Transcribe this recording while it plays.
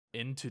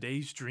In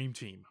today's Dream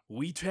Team,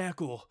 we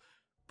tackle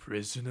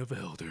Prison of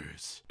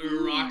Elders.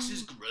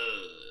 Urrox's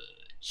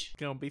Grudge.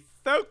 Gonna be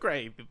so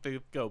great. It's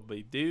gonna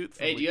be, dude.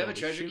 Hey, do you have a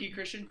treasure key,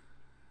 Christian?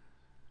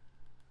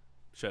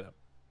 Shut up.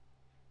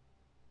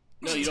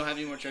 No, you don't have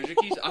any more treasure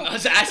keys? I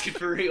was asking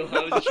for real.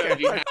 I was just trying to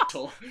be an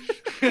asshole.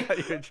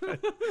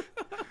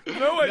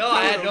 No,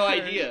 I had no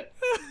idea.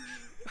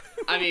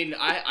 I mean,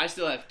 I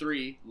still have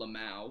 3.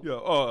 Lamau. Yeah,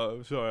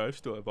 oh, sorry, I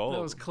still have all.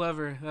 That was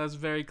clever. That was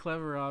very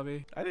clever,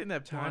 Robbie. I didn't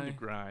have time to Why?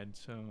 grind,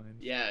 so.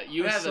 Yeah,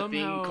 you have a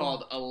thing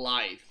called a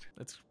life.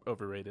 That's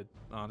overrated,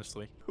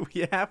 honestly.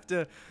 We have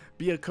to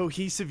be a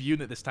cohesive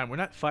unit this time. We're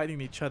not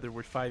fighting each other,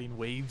 we're fighting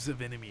waves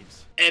of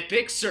enemies.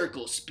 Epic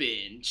circle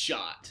spin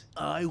shot.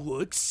 I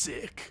look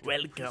sick.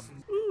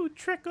 Welcome. Ooh,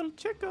 trickle,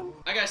 trickle.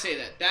 I gotta say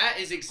that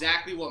is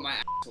exactly what my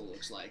asshole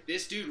looks like.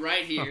 This dude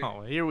right here.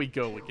 Oh, here we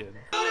go again.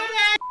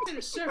 In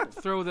a circle.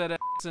 Throw that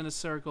ass in a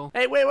circle.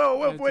 Hey, wait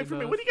for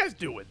me. What are you guys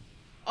doing?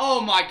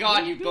 Oh my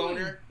god, you doing?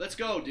 boner. Let's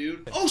go,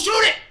 dude. Oh, shoot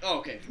it! Oh,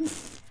 okay.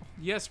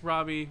 Yes,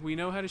 Robbie, we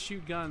know how to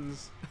shoot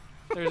guns.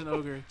 There's an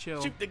ogre.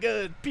 Chill. Shoot the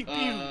gun. Pew pew.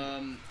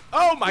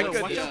 Oh my what's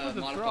goodness. Watch out for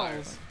the modifier?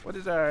 thralls. What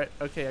is our...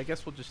 Okay, I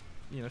guess we'll just,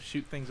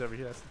 shoot things over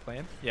here. That's the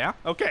plan. Yeah?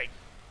 Okay.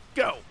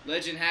 Go.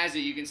 Legend has it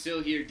you can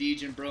still hear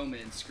Deej and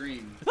Broman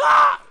scream.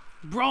 Ah!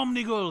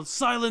 Bromnigel,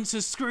 silence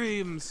his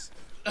screams.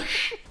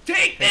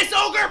 Take this,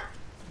 ogre!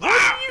 What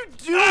are you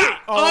doing?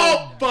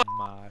 Oh, fuck.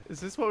 My. Is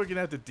this what we're going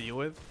to have to deal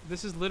with?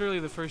 This is literally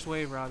the first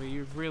wave, Robbie.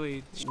 You've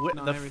really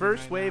The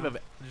first wave of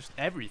just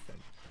everything.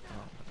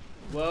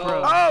 Whoa.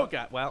 Bro. Oh,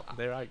 God. Well,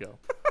 there I go.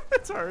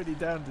 It's already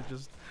down to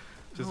just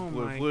Oh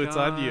blue. my Blue, it's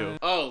on you. God.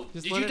 Oh,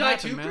 Just did let you it die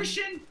happen, too, man.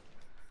 Christian?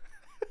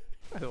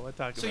 I don't want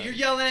to talk So about you're it.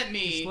 yelling at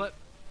me. Just let,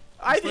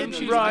 I let him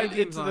didn't choose run names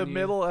into on the you.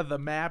 middle of the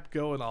map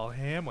going all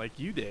ham like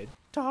you did.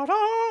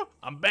 Ta-da!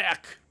 I'm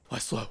back. Why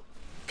slow?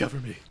 Cover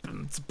me.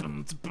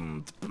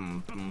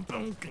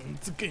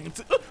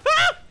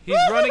 he's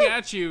running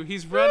at you.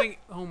 He's running.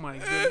 Oh my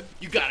god.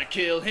 You gotta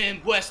kill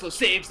him. Westlow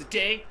saves the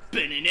day.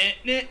 And you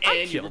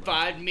killed him.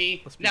 revived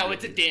me. Let's be Now real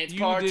it's a here. dance You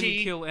party.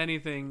 didn't kill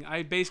anything.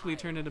 I basically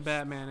turned into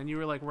Batman, and you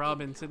were like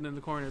Robin sitting in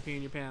the corner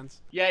peeing your pants.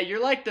 Yeah,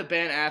 you're like the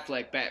Ben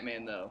Affleck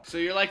Batman, though. So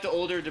you're like the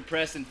older,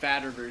 depressed, and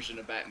fatter version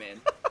of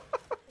Batman.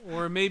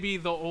 Or maybe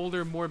the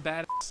older, more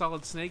badass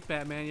Solid Snake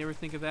Batman. You ever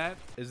think of that?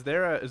 Is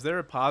there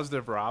a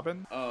positive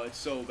Robin? Oh, it's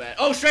so bad.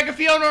 Oh, Shrek and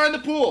Fiona are in the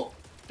pool.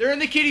 They're in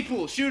the kiddie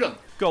pool. Shoot them.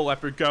 Go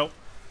leopard, go.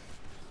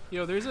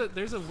 Yo, there's a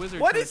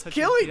wizard. What trying is to touch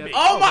killing your me? feet.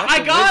 Oh my! that's I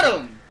a got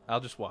wizard. him. I'll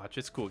just watch.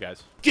 It's cool,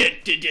 guys.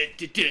 I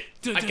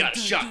got a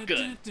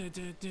shotgun.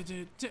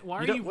 Why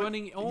are don't- you what-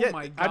 running? Oh yeah,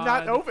 my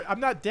god. I'm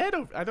not dead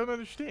over. I don't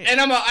understand. And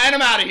I'm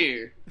out of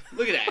here.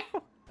 Look at that.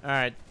 All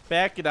right,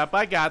 back it up.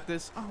 I got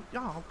this.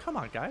 Oh, come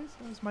on, guys.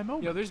 That was my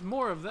moment. Yo, there's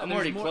more of that. I'm There's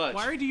already more. clutch.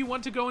 Why do you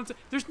want to go into?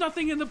 There's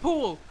nothing in the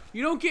pool.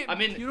 You don't get. I'm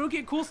in- You don't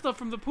get cool stuff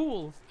from the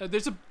pool.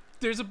 There's.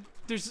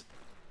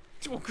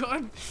 Oh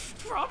god,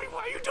 Robbie,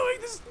 why are you doing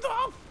this?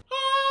 No.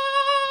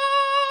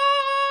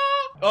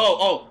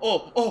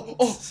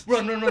 Oh!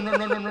 Run!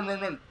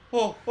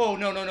 Oh!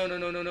 No!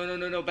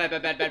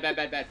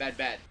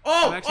 Bad.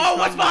 Oh! actually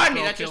What's trying behind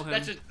to me? kill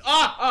That's him. just.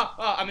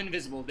 I'm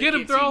invisible. They Get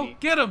him, can't see throw. me.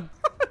 Get him.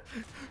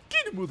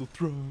 Get him with a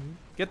throw.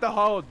 Get the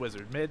hollowed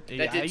wizard mid.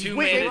 That did 2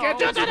 wait, mana.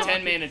 get- That did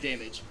 10 mana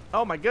damage.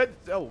 Oh my good.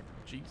 Oh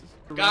Jesus.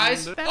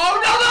 Guys! Around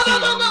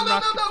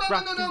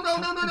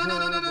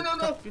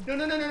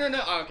No!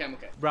 Oh, okay, I'm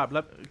okay.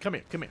 Rob, come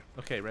here.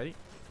 Okay, ready,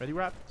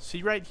 Rob?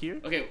 See right here.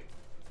 Okay.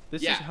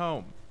 This Yeah. is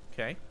home.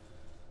 Okay.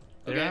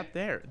 They're Okay. out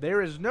there.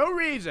 There is no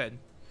reason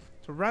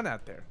to run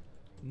out there.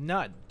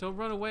 None. Don't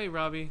run away,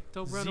 Robbie.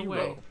 Don't run Zero.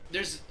 away.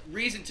 There's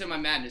reason to my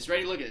madness.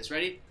 Ready? Look at this.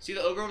 Ready? See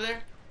the ogre over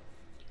there?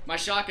 My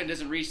shotgun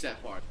doesn't reach that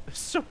far.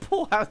 So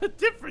pull out a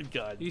different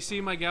gun. You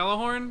see my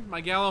Galahorn?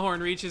 My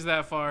Galahorn reaches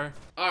that far.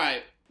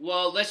 Alright.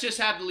 Well, let's just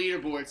have the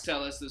leaderboards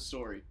tell us the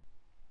story.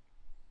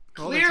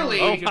 Oh, they're telling Clearly,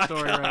 me a good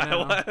story right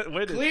now.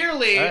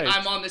 clearly, All right.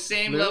 I'm on the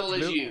same level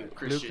as you,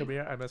 Christian. Blue, come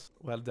here. I must.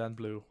 Well done,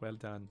 Blue. Well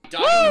done.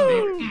 Dodge is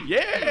Woo! big.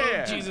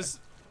 Yeah.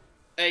 Jesus.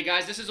 Hey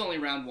guys, this is only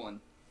round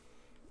 1.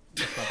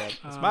 That's my bad.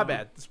 It's my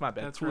bad. It's my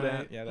bad. That's Cool right.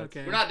 down. Yeah, that's.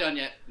 Okay. We're not done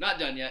yet. Not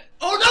done yet.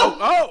 Oh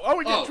no!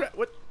 We get Oh.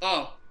 what?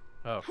 Oh.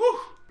 Oh. Whew.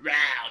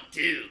 Round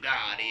 2,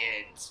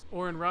 Guardians.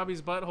 Or in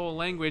Robbie's butthole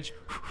language.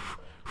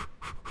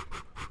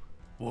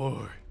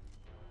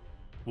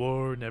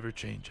 War never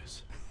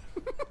changes.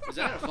 Is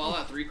that a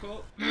Fallout 3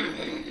 quote?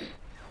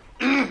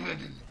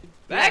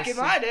 Back in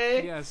my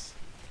day, Yes.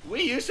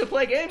 we used to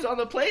play games on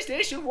the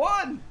PlayStation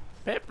 1.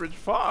 Pepperidge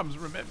Farms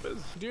remembers.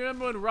 Do you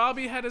remember when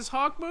Robbie had his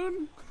Hawk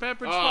Moon?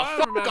 Pepperidge Oh, Farm,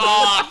 fuck remember?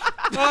 off!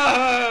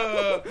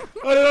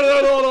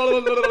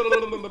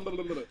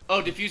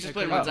 Oh, Diffuse is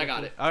playing runs. I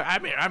got it.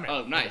 I'm here.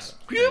 Oh, nice.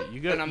 You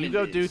go. And I'm You in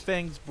go biz. do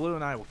things. Blue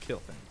and I will kill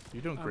things.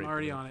 You're doing I'm great.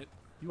 already Blue. on it.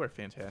 You are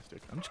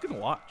fantastic. I'm just gonna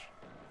watch.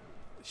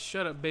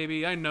 Shut up,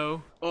 baby. I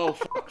know. Oh,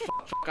 fuck,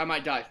 I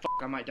might die.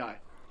 I might die.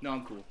 No,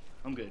 I'm cool.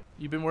 I'm good.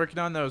 You've been working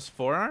on those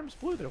forearms,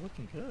 Blue. They're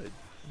looking good.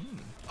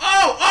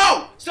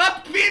 Oh!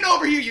 Stop being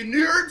over here, you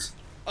nerds!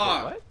 What?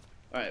 Alright,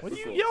 What are we're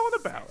you cool. yelling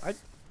about?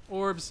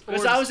 Orbs.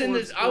 Because orbs, I was in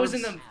orbs, this. I was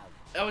in orbs.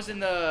 the. That was in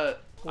the.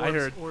 I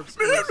heard. Orbs.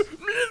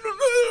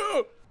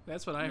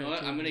 That's what I You heard. know what?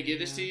 too. I'm gonna give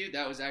this to Yeah. you.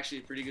 That was actually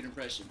a pretty good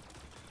impression.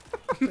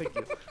 Thank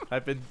you.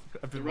 I've been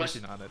Rush-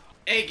 working on it.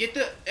 Hey, get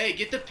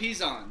the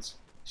pisons.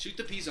 Shoot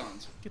the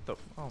pisons. Get the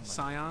oh my.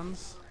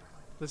 Scions,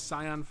 the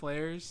Scion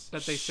flares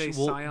that they say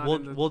We'll- Scion. We'll,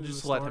 in the, we'll in the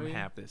just let them story.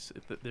 have this.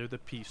 They're the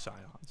peace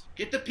scions.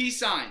 Get the peace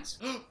signs.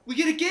 We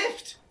get a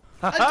gift.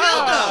 A dildo.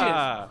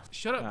 Ah!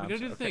 Shut up! No, we gotta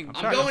do the okay, thing. I'm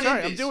I'm sorry. going I'm sorry.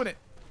 in I'm this. doing it.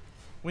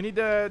 We need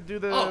to do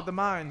the Oh, the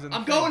mines and.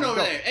 I'm things. going Let's over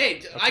go. there.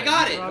 Hey, I Okay.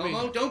 got it. Robbie.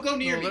 Momo, don't go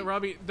near No, me. let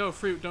Robbie. No,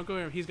 Fruit. Don't go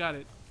here. He's got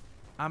it.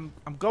 I'm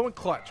going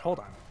clutch. Hold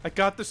on. I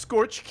got the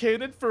scorch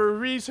cannon for a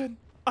reason.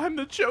 I'm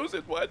the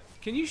chosen one.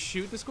 Can you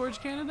shoot the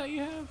Scourge Cannon that you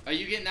have? Are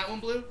you getting that one,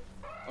 Blue?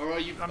 Or are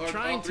you? I'm or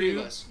trying all three to.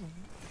 of us?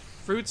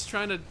 Fruit's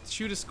trying to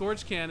shoot a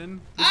Scourge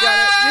Cannon. You got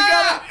it. You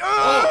got it.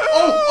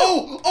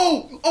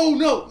 Oh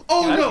no!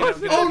 Oh Get no! out,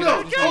 get out, Oh get no!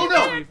 out, get out, Oh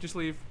just no! leave, just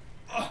leave.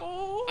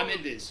 Oh. I'm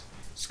in this.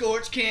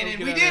 Scorch cannon.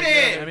 Get We out did of there, get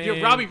it. out of I there.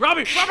 mean- Yo,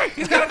 Robbie!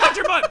 He's gonna punch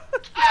your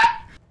butt!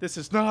 This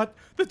is not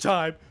the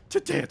time to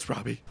dance,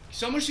 Robbie.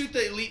 Someone shoot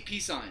the elite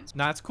peace signs.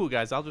 Nah, it's cool,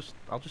 guys. I'll just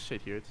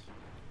sit here.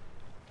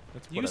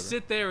 It's You whatever.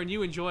 sit there and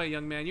you enjoy it,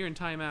 young man. You're in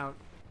timeout.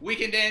 We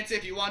can dance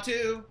if you want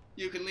to.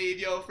 You can leave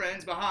your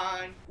friends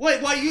behind.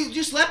 Wait, why you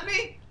just left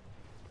me?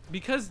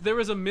 Because there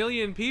was a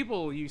million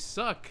people. You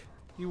suck.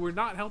 You were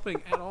not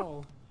helping at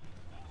all.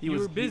 You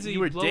were busy You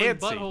were blowing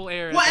dancing. butthole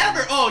air. at Whatever.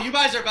 them. Oh, you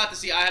guys are about to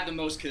see. I have the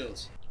most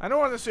kills. I don't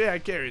want to say I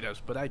carried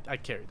us, but I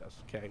carried us.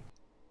 Okay.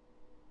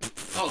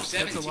 Oh,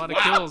 17. That's a lot of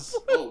wow. kills.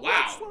 Oh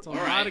wow. It's a All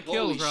lot right. of kills,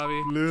 Holy sh-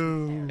 Robbie.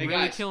 Blue. Hey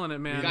Really guys, killing it,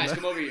 man. you guys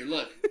come over here.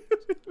 Look.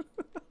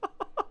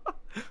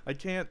 I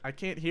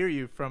can't hear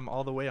you from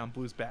all the way on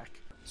Blue's back.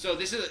 So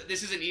this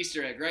is an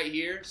Easter egg right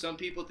here. Some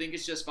people think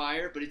it's just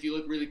fire, but if you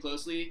look really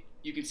closely,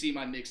 you can see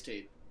my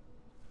mixtape.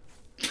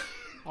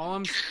 All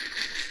I'm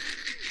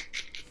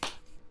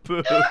Boo.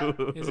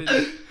 is it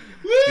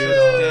Get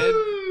off. dead.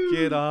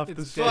 Get off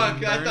the It's stage. dead.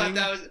 Fuck! I thought Burning.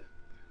 that was.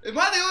 Am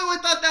I the only one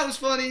thought that was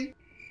funny?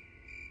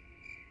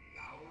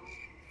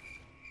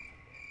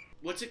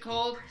 What's it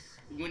called?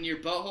 When your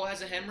butthole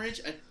has a hemorrhage?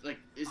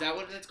 Is that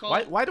what it's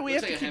called? Why do we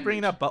Looks have to like a keep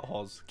bringing hemorrhage. up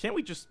buttholes? Can't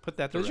we just put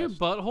that to Does your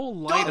rest?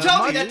 butthole light Don't up? tell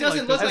me too, that doesn't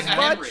like, look does like it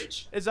a have-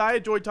 hemorrhage. As I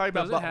enjoy talking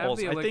about Does it have buttholes,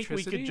 the I think we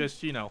electricity? could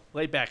just,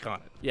 lay back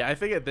on it. Yeah, I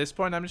think at this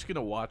point I'm just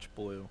gonna watch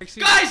Blue.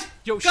 Guys!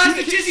 Yo, Guys, shoot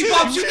the it, jizzy shoot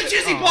bomb! it, Shoot the shoot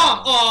it. jizzy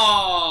bomb!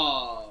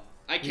 Oh!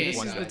 I can't,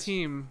 This is the guys.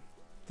 team.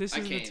 This I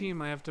is the came.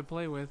 team I have to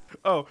play with.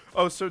 Oh,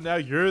 so now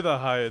you're the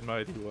high and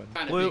mighty one.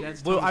 Kinda Blue, big.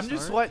 That's Blue, Tony I'm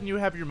just Stark. letting you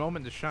have your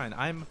moment to shine.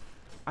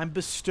 I'm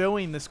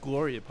bestowing this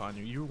glory upon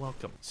you. You're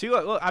welcome. See,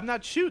 look, I'm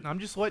not shooting. I'm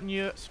just letting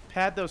you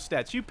pad those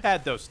stats. You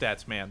pad those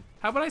stats, man.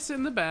 How about I sit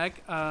in the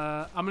back?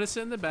 I'm gonna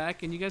sit in the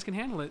back, and you guys can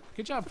handle it.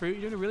 Good job, Fruit.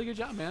 You're doing a really good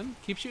job, man.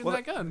 Keep shooting Well,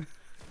 that gun.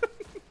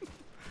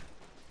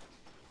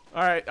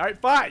 All right,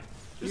 fine.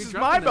 This You're is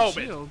my dropping that moment.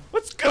 shield.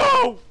 Let's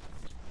go.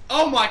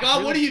 Oh my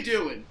god, what are you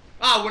doing?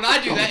 Ah, when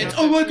I do that, it's,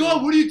 oh my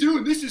god, what are you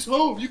doing? This is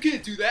home. You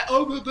can't do that.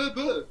 Oh, blah, blah,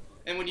 blah.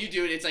 And when you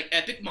do it, it's like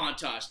epic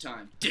montage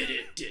time. Did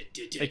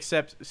it.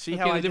 Except, see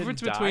how Okay, I the difference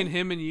didn't between die?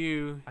 him and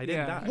you. I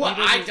didn't yeah, die. What,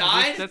 he I doesn't-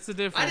 died? That's the I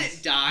difference.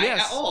 didn't die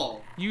yes. at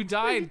all. You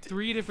died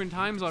 3 different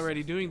times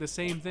already doing the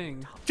same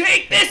thing.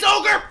 Take this,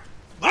 ogre!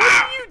 What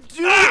are you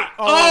doing?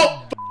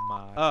 Oh!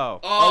 my. Oh.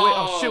 Wait.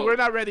 Oh shoot, we're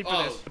not ready for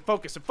Oh. this.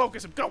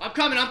 Focus. Go. I'm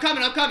coming.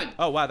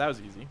 Oh wow, that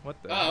was easy.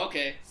 What the? Oh,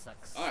 okay.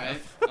 Alright.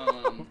 Okay.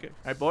 All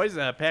right, boys,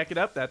 pack it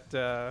up. That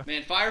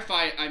Man,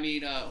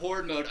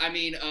 horde mode,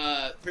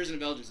 Prison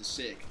of Elders is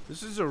sick.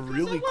 this is a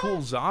really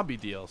cool zombie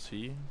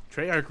DLC.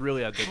 Treyarch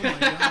really had Oh my to.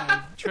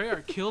 god.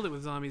 Treyarch killed it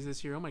with zombies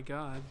this year. Oh my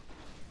god.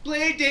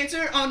 Blade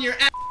Dancer on your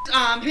ass.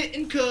 I'm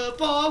hitting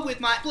cabal with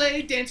my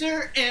Blade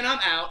Dancer, and I'm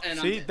out, and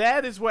See, I'm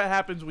that is what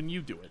happens when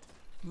you do it.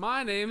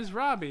 My name's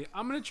Robbie.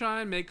 I'm gonna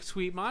try and make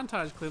sweet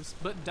montage clips,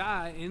 but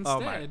die instead.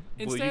 Oh my. Well, you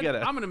Instead, gotta-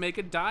 I'm gonna make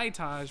a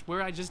die-tage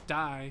where I just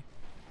die.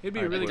 It'd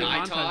be a Alright, really good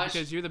Die-tage? montage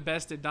because you're the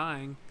best at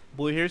dying.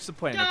 Blue, here's the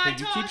plan. Okay,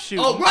 you keep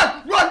shooting. Oh,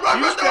 run!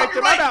 You distract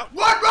him, I'm out.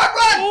 Run!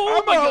 Oh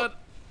I'm my out. god.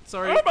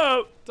 Sorry. I'm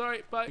out.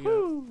 Sorry. Bye.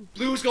 Woo.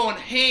 Blue's going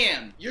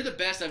ham. You're the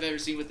best I've ever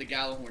seen with the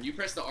Gallahorn. You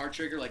press the R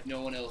trigger like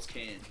no one else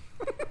can.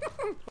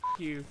 Fuck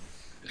you.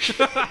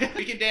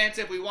 We can dance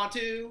if we want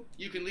to.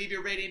 You can leave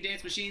your radiant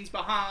dance machines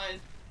behind.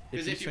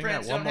 Because you if your sing that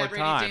friends one don't more have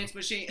radiant time. dance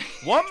machine,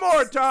 One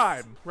more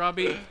time.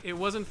 Robbie, it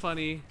wasn't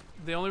funny.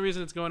 The only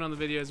reason it's going on the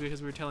video is because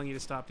we were telling you to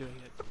stop doing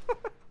it.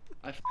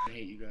 I f***ing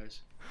hate you guys.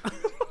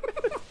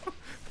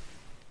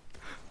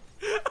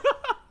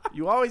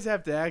 You always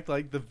have to act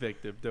like the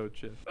victim, don't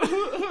you?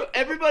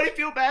 Everybody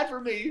feel bad for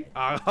me.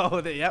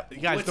 Oh, yep.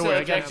 Guys, What's don't worry. I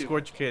got objective?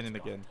 Scorch Cannon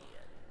again.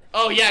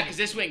 Oh yeah, because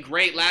this went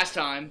great last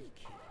time.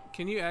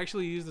 Can you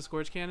actually use the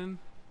Scorch Cannon?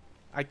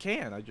 I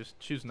can. I just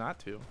choose not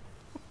to.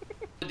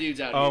 The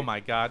dude's out Oh here. my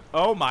god.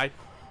 Oh my.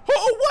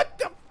 Oh, what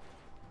the?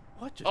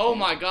 What just Oh happened?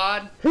 my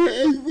god.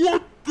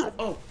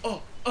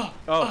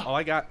 Oh,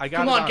 I got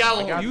Come it on, I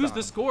Gallahorn. got it Use on.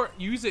 the score.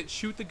 Use it.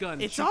 Shoot the gun.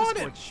 It's shoot on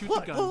the it. Scorch. Shoot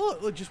Look, the gun.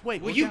 look, just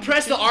wait. Will Go you down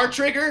press the stairs. R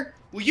trigger?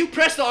 Will you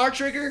press the R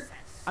trigger?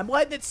 I'm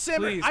letting it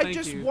simmer. Please, I thank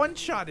just you.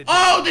 one-shotted.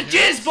 Oh, the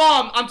jizz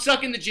bomb! I'm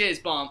stuck in the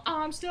jizz bomb.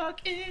 I'm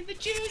stuck in the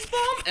jizz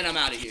bomb, and I'm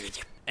out of here.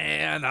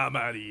 And I'm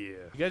out of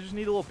here. You guys just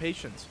need a little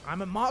patience.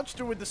 I'm a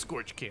monster with the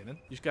Scorch Cannon.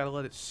 You just gotta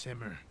let it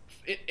simmer.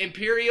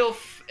 Imperial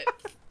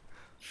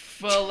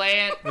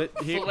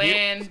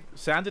Philan.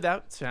 Sound it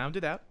out. Sound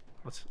it out.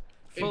 Let's.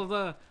 Is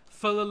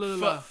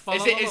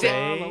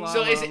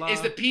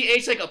the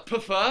PH like a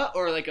pfa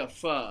or like a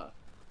pho?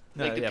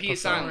 No, like the yeah, P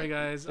is Don't silent. worry,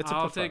 guys. It's a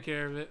I'll puff take up.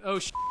 care of it. Oh,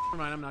 never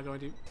mind. I'm not going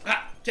to.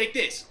 Ah, take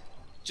this.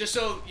 Just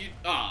so you.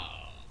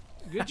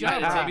 Good You had job,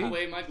 to take Robbie.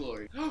 away my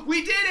glory.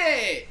 We did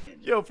it!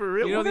 Yo, for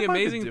real. You know what the have I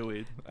been amazing-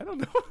 doing? I don't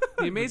know.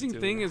 The amazing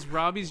thing is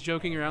Robbie's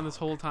joking around this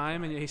whole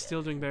time, and he's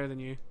still doing better than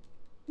you.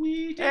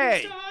 We didn't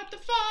Hey. start the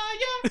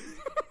fire.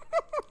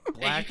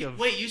 Lack Hey, of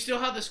wait, you still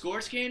have the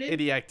Scorch Cannon?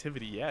 itty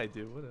activity. Yeah, I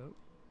do. What up?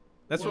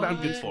 That's what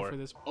I'm good What? for.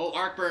 this. Oh,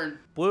 arc burn.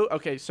 Blue.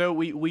 Okay, so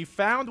we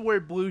found where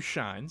blue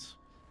shines.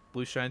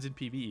 Blue shines in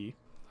PvE.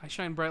 I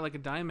shine bright like a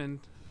diamond.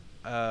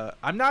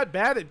 I'm not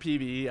bad at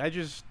PvE. I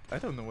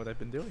don't know what I've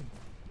been doing.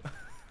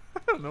 I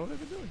don't know what I've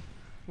been doing.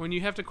 When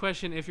you have to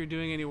question if you're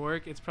doing any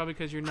work, it's probably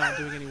because you're not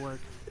doing any work.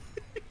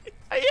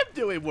 I am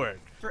doing work.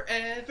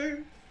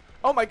 Forever.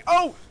 Oh my!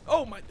 Oh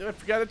my! I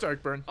forgot it's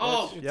arc burn.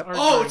 Oh, It's Yep. arc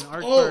oh, burn, it's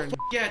arc oh, burn.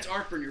 yeah, it's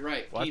arc burn. You're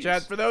right. Watch Penis.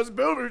 out for those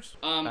boomers.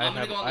 I'm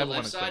gonna go on I the left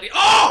wanna side. quit.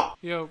 Oh!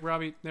 Yo,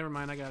 Robbie, never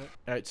mind. I got it.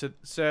 All right,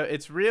 so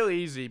it's real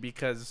easy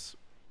because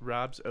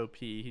Rob's OP.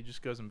 He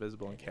just goes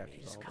invisible and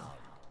captures all of them.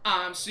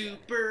 I'm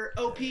super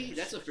OP.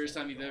 That's the first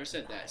time you've ever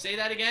said that. Say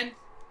that again.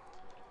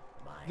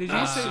 Did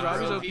you say super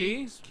Robbie's OP. OP?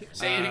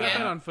 Say it You got that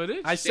again. on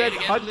footage? I Say it said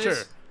again, Hunter.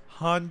 please.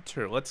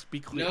 Hunter. Let's be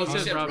clear. No, He you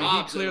said said Robbie.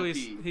 Rob's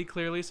He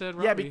clearly said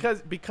Robbie. Yeah,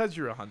 because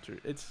you're a hunter.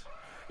 It's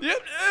yeah.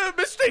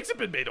 Mistakes have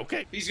been made.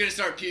 Okay. He's gonna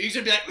start puke. He's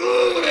gonna be like,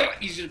 ugh!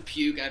 He's gonna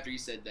puke after he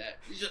said that.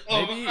 He's just,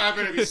 oh, Maybe- I'm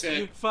gonna be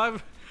sick.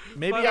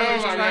 Maybe Five I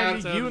was hours trying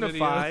out to of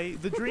unify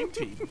the dream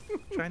team.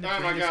 Trying to Oh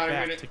bring my us god,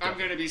 back I'm together.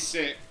 gonna be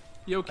sick.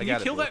 Yo, can I you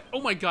got it, kill Blue. that?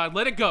 Oh my god,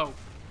 let it go.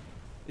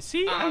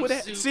 See, I I'm would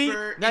see.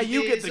 super Now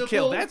you get the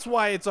kill. invisible. That's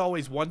why it's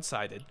always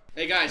one-sided.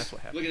 Hey guys, That's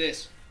what happened. look at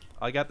this.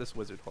 I got this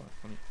wizard. Hold on.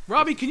 Let me,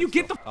 Robbie, can you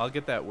get the... I'll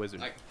get that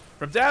wizard Like-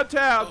 from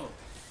downtown.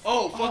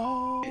 Oh, fuck.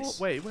 Oh, this.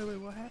 wait,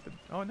 what happened?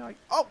 Oh no!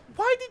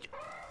 Why did you?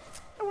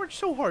 I worked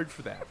so hard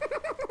for that.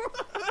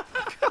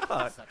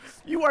 God,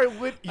 you are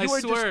I you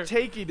are swear. just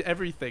taking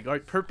everything,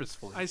 right,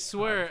 purposefully. I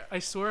swear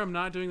I'm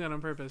not doing that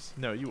on purpose.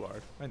 No, you are.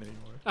 I know you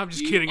are. I'm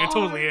just You kidding. I are.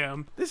 totally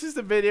am. This is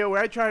the video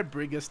where I try to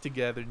bring us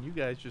together, and you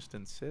guys just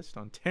insist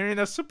on tearing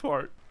us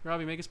apart.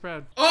 Robbie, make us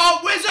proud. Oh,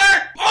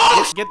 wizard!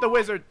 Oh, Get the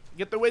wizard!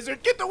 Get the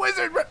wizard! Get the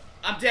wizard!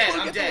 I'm dead.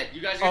 Look I'm at dead. the-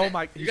 You guys are gonna, Oh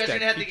my- you he's guys are dead.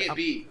 gonna have to He- get I'm-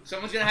 B.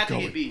 Someone's gonna have to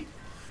going. get B.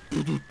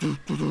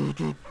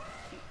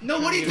 No,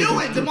 what are you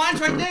doing? The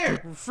mine's right there.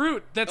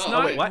 Fruit. That's Oh,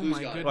 not... wait, oh who's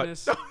my got it?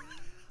 goodness.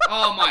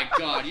 Oh my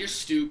god, you're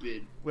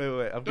stupid. Wait,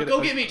 I'm But gonna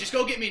go get me. Just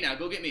go get me now.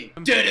 Go get me.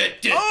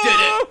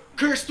 Oh!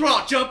 Curse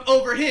Thrall, jump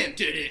over him.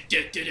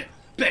 Gonna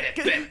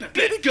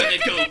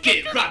go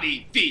get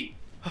Robbie V.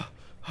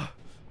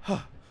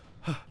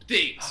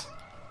 Things.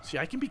 See,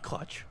 I can be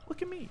clutch.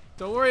 Look at me.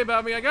 Don't worry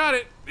about me. I got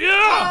it. Yeah!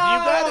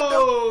 You got it,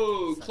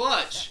 Oh,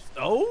 clutch.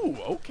 Oh,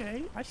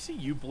 okay. I see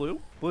you, Blue.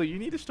 Blue, you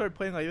need to start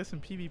playing like this in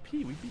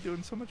PvP. We'd be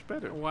doing so much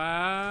better.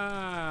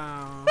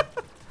 Wow.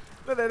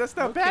 No, that's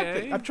not a bad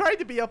Okay. thing. I'm trying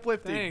to be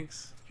uplifting.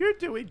 Thanks. You're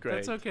doing great.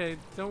 That's okay.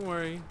 Don't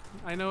worry.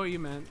 I know what you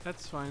meant.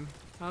 That's fine.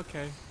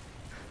 Okay.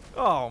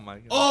 Oh my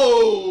god.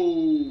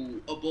 Oh,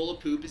 a bowl of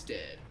poop is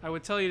dead. I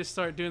would tell you to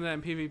start doing that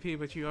in PvP,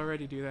 but you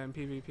already do that in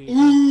PvP.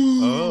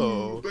 Ooh,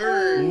 Oh.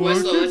 burn.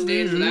 Westlow, let's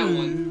dance for that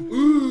one.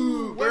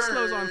 Ooh, burn.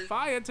 Weslow's on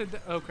fire today.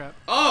 Oh crap.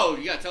 Oh,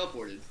 you got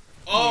teleported.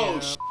 Oh,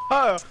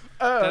 Yeah.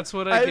 Oh, That's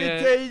what I get.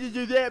 didn't tell you to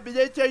do that, but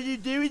that's how you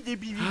do it in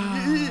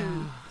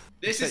PvP.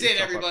 this is Set it,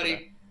 yourself up for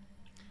everybody.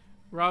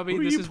 Robbie,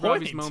 Who are this you is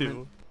Robbie's pointing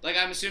moment. Like,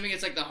 I'm assuming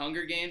it's like the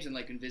Hunger Games and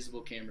like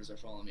invisible cameras are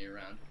following me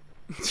around.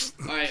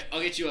 Alright,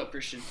 I'll get you up,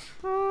 Christian.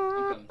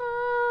 I'm coming.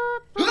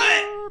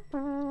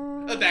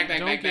 Back.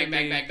 Don't get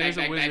me. There's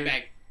a wizard.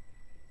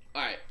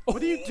 Alright,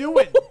 What are you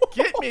doing?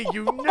 Get me,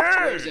 you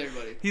where's nerd!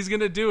 everybody? He's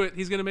gonna do it.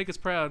 He's gonna make us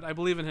proud. I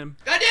believe in him.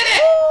 I did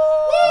it!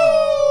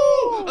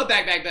 Woo! Oh,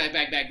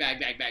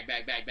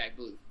 back,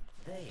 blue.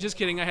 Just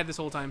kidding. I had this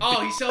whole time.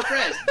 Oh, he's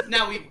self-res.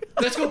 Now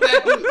let's go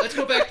back blue. Let's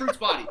go back Fruit's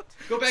body.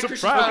 Go back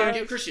Christian's body and Surprise.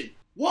 get Christian.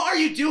 What are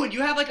you doing?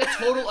 You have like a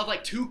total of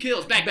like 2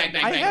 kills. Back.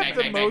 I have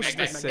the most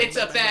to say. It's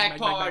a back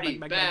party.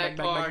 Back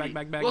party.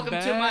 Welcome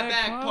to my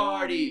back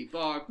party.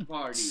 Bar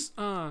party.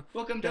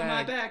 Welcome to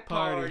my back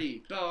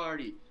party.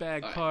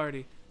 Bag Alright.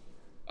 party.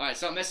 Alright,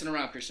 stop messing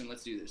around, Christian.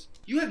 Let's do this.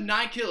 You have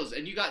 9 kills,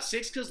 and you got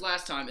 6 kills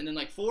last time, and then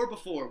like 4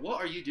 before.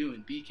 What are you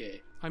doing,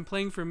 BK? I'm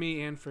playing for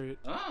me and Fruit.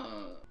 Ah.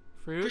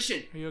 Fruit,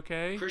 Christian. are you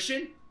okay?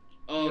 Christian?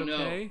 Oh You no.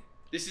 okay?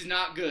 This is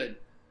not good.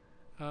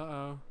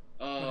 Uh-oh.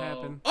 Oh. What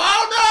happened?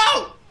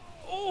 Oh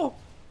Oh!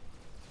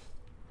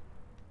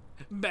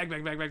 Back. no!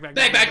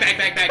 Back.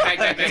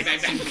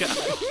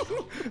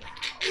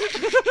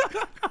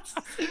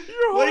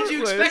 You're What did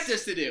you heartless. expect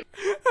us to do?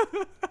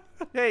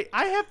 Hey,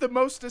 I have the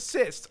most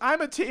assists.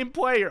 I'm a team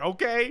player,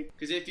 okay?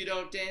 Because if you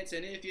don't dance,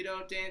 and if you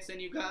don't dance, then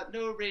you got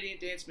no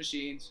radiant dance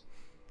machines.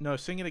 No,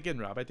 sing it again,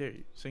 Rob. I dare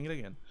you. Sing it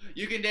again.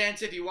 You can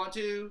dance if you want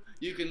to.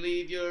 You can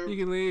leave your...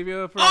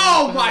 friends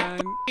Oh my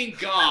behind. f***ing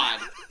god!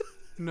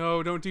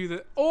 No, don't do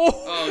that. Oh!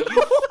 Oh,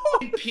 you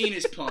f***ing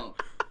penis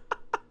punk.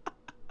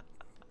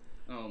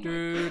 Oh my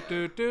Do, god.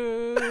 do,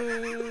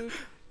 do.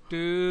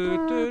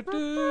 Do, do,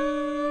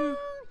 do.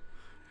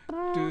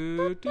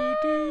 Do, do,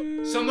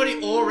 do.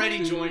 Somebody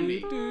already joined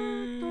me.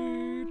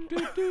 Do,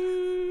 do,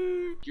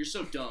 do. You're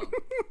so dumb.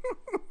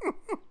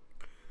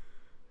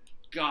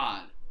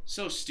 God.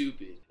 So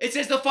stupid. It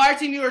says the fire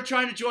team you are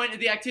trying to join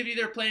the activity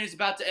they're playing is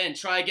about to end.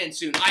 Try again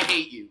soon. I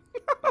hate you.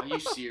 Are you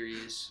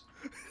serious?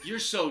 You're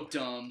so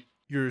dumb.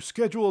 Your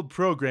scheduled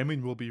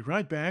programming will be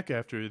right back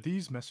after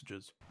these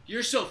messages.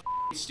 You're so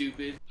f***ing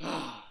stupid.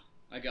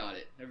 I got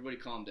it. Everybody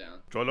calm down.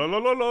 I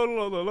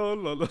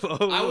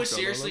I was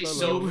seriously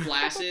so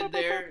flaccid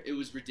there. It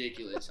was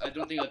ridiculous. I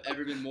don't think I've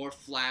ever been more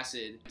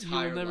flaccid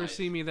entire You'll never life.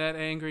 see me that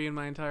angry in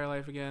my entire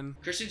life again.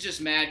 Christian's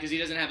just mad because he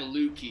doesn't have a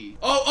loot key.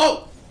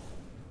 Oh!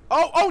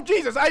 Oh,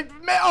 Jesus! I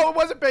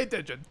wasn't paying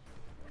attention.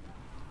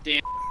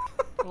 Damn.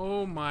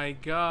 Oh my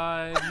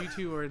god, you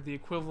two are the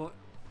equivalent.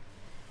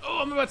 Oh,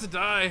 I'm about to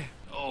die.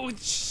 Oh,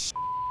 shit.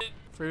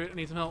 Fruit, I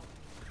need some help.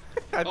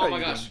 I Oh thought my you were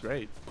gosh. doing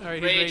great.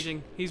 Alright, Rage. he's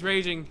raging. He's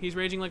raging. He's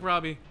raging like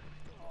Robbie.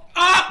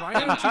 Ah! Why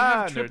don't you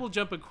have Nerd. triple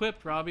jump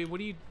equipped, Robbie? What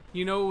do you...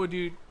 You know what would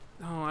do...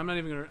 Oh, I'm not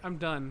even gonna... I'm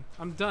done.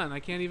 I'm done. I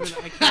can't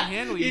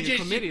handle you, your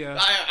chlamydia.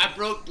 I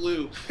broke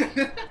Blue.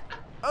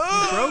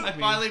 Oh, broke I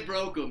me. finally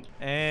broke him.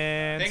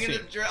 and Hanging see.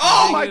 in the oh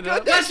Hanging my it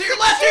up. goodness! To your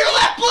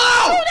left,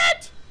 Blue!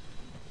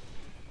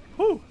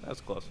 Whew, that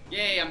was close.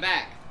 Yay, I'm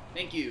back.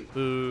 Thank you.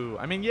 Boo.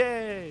 I mean,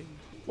 yay.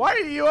 Why are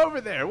you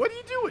over there? What are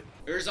you doing?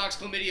 Urzox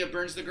chlamydia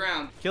burns the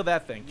ground. Kill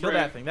that thing. Kill Right.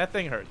 that thing. That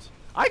thing hurts.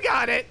 I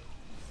got it.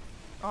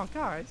 Oh,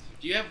 guys.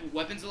 Do you have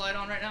weapons to light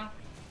on right now?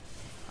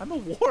 I'm a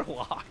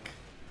warlock.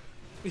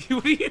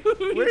 What are you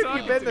Where have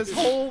talking you been to? this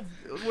whole?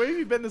 Where have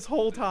you been this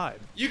whole time?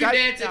 You can Guys,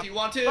 dance now, if you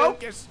want to.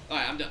 Focus.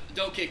 Alright, I'm done.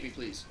 Don't kick me,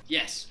 please.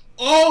 Yes.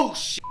 Oh,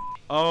 shit.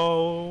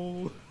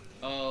 Oh.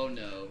 Oh,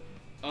 no.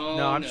 Oh,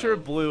 No, I'm sure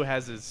Blue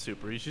has his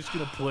super. He's just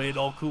gonna play it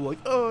all cool, like,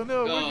 oh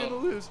no, we're Oh. gonna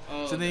lose.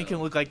 Oh, So then he no. can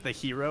look like the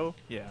hero.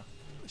 Yeah.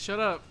 Shut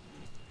up.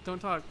 Don't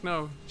talk.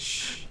 No.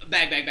 Shh.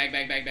 Back.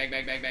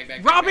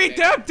 Robbie,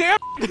 back. damn!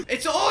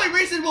 It's the only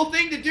reasonable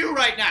thing to do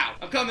right now.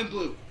 I'm coming,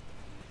 Blue.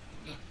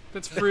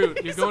 That's fruit.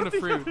 You're going to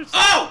fruit.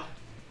 Oh!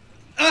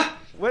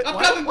 Wait, I'm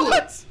what? coming, Blue.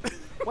 What?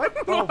 What?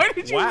 Oh, Why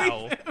did you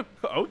wow. leave him?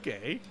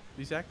 Okay.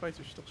 These acolytes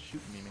are still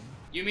shooting me, man.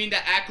 You mean the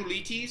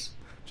Acolytes?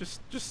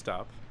 Just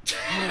stop.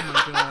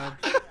 Oh my god.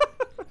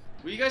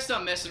 Will you guys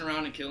stop messing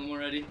around and kill him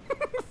already?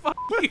 Fuck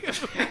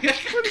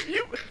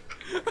you.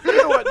 You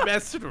know what?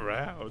 Messing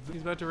around.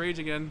 He's about to rage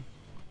again.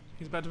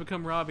 He's about to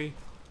become Robbie.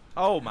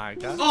 Oh my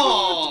god.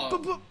 Oh!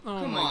 Oh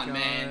Come my on, god.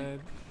 man.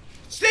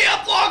 Stay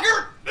up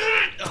longer!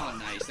 Oh,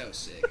 nice. That was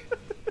sick.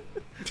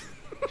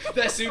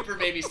 That super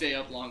made me stay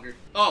up longer.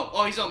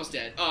 Oh, he's almost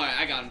dead. Alright,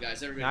 I got him,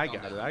 guys. Everybody I calm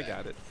got down. it. I'm I back.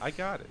 got it. I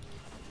got it.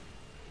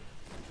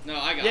 No,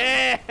 I got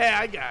it. Yeah,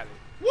 I got it.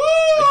 Woo!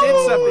 I did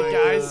Oh something, my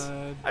guys.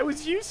 God. I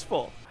was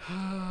useful.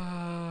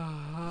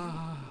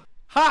 Ah.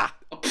 Ha!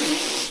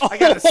 I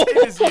got the same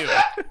as you.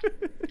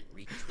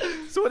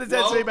 So what does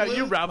that Well, say about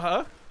you, Blue- Rob,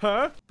 huh?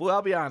 Huh? Well,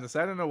 I'll be honest.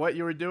 I don't know what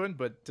you were doing,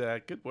 but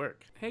good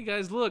work. Hey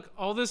guys, look!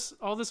 All this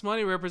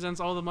money represents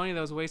all the money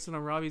that was wasted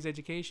on Robbie's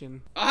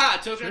education. Aha,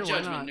 token of Sure,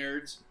 why judgment, not?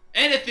 nerds.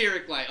 And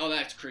etheric light. Oh,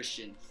 that's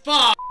Christian.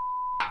 Fuck!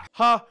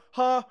 Ha,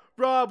 ha,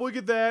 Rob, look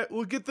at that.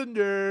 Look at the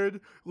nerd.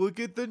 Look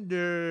at the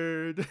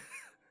nerd.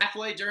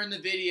 Halfway during the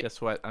video.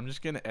 Guess what? I'm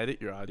just going to edit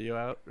your audio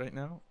out right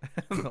now.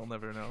 They'll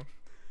never know.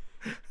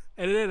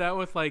 Edit it out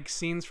with like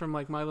scenes from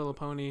like My Little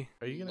Pony.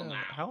 Are you going to...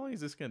 How long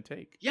is this going to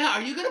take? Yeah,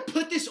 are you gonna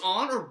put this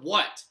on or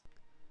what?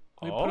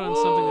 We put on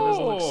something that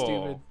doesn't look Oh.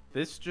 stupid.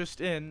 This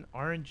just in,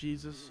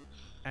 RNGesus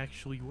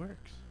actually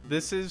works.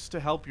 This is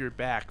to help your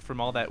back from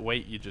all that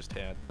weight you just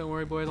had. Don't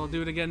worry, boys. I'll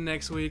do it again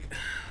next week.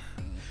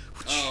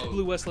 Oh.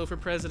 Blue Westlow for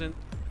president.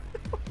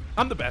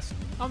 I'm the best.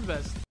 I'm the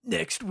best.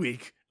 Next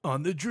week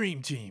on the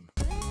Dream Team.